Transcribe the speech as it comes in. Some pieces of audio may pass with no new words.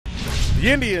The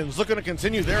Indians looking to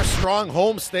continue their strong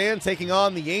homestand, taking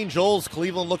on the Angels.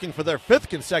 Cleveland looking for their 5th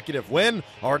consecutive win,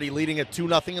 already leading at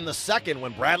 2-0 in the second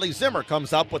when Bradley Zimmer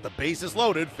comes up with the bases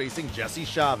loaded facing Jesse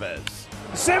Chavez.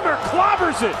 Zimmer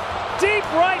clobbers it, deep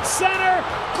right center,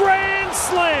 grand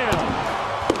slam.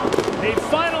 They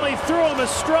finally threw him a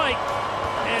strike,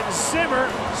 and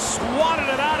Zimmer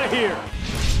swatted it out of here.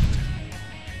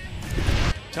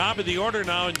 Top of the order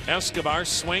now, Escobar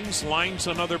swings, lines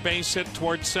another base hit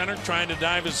towards center, trying to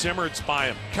dive as Zimmer. It's by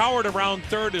him. Coward around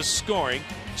third is scoring,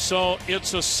 so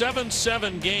it's a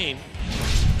 7-7 game.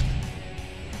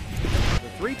 The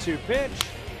 3-2 pitch,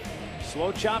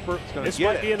 slow chopper. This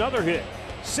might be another hit.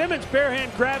 Simmons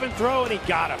barehand grab and throw, and he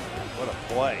got him. What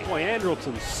a play. Boy,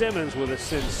 Andrelton Simmons with a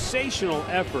sensational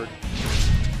effort.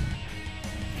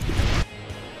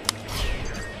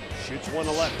 Shoots one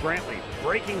to left. Brantley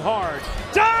breaking hard.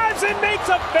 Dives and makes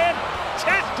a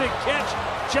fantastic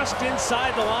catch just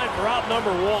inside the line for out number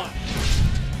 1.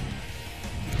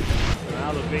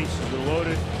 Now the bases are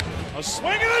loaded. A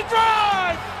swing and a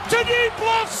drive to deep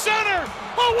left center.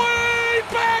 Away,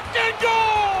 back, and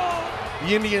goal.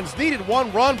 The Indians needed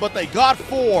 1 run, but they got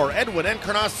 4. Edwin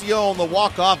Encarnacion, the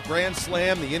walk-off grand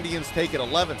slam. The Indians take it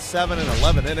 11-7 in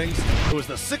 11 innings. It was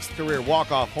the 6th career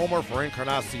walk-off homer for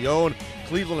Encarnacion.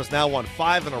 Cleveland has now won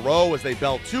 5 in a row as they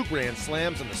belt 2 grand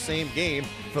slams in the same game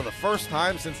for the first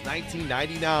time since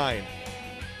 1999.